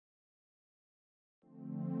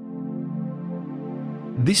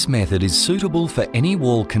This method is suitable for any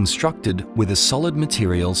wall constructed with a solid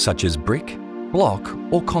material such as brick, block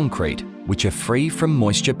or concrete, which are free from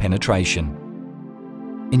moisture penetration.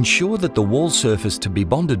 Ensure that the wall surface to be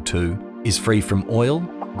bonded to is free from oil,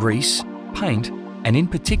 grease, paint, and in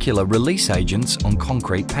particular release agents on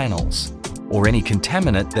concrete panels, or any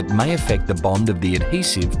contaminant that may affect the bond of the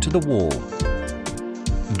adhesive to the wall.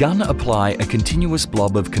 Gun apply a continuous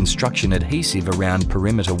blob of construction adhesive around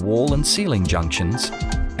perimeter wall and ceiling junctions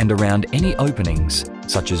and around any openings,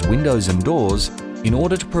 such as windows and doors, in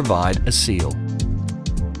order to provide a seal.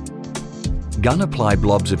 Gun apply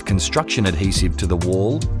blobs of construction adhesive to the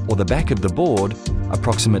wall or the back of the board,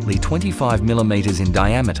 approximately 25 mm in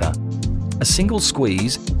diameter. A single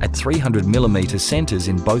squeeze at 300 mm centres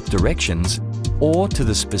in both directions, or to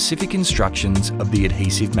the specific instructions of the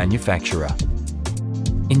adhesive manufacturer.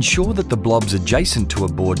 Ensure that the blobs adjacent to a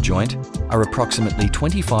board joint are approximately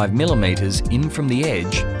 25 mm in from the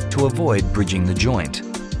edge to avoid bridging the joint.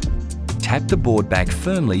 Tap the board back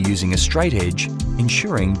firmly using a straight edge,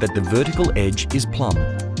 ensuring that the vertical edge is plumb.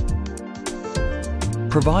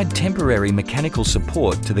 Provide temporary mechanical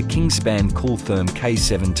support to the Kingspan Kooltherm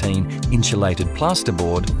K17 Insulated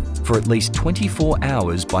Plasterboard for at least 24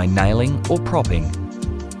 hours by nailing or propping.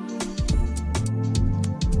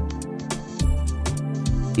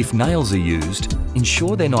 If nails are used,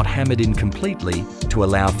 ensure they're not hammered in completely to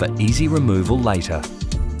allow for easy removal later.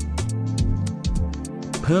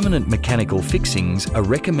 Permanent mechanical fixings are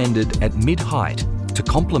recommended at mid-height to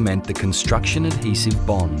complement the construction adhesive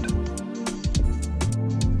bond.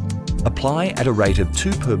 Apply at a rate of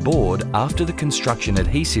 2 per board after the construction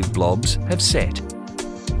adhesive blobs have set.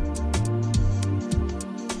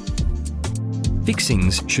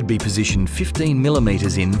 Fixings should be positioned 15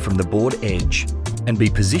 mm in from the board edge and be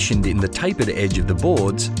positioned in the tapered edge of the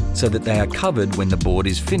boards so that they are covered when the board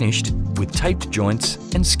is finished with taped joints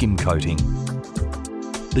and skim coating.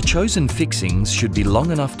 The chosen fixings should be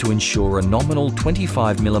long enough to ensure a nominal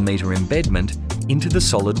 25 mm embedment into the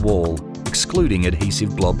solid wall, excluding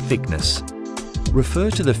adhesive blob thickness. Refer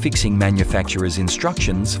to the fixing manufacturer's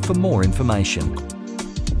instructions for more information.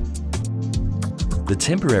 The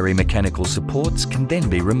temporary mechanical supports can then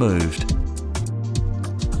be removed.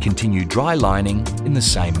 Continue dry lining in the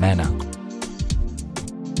same manner.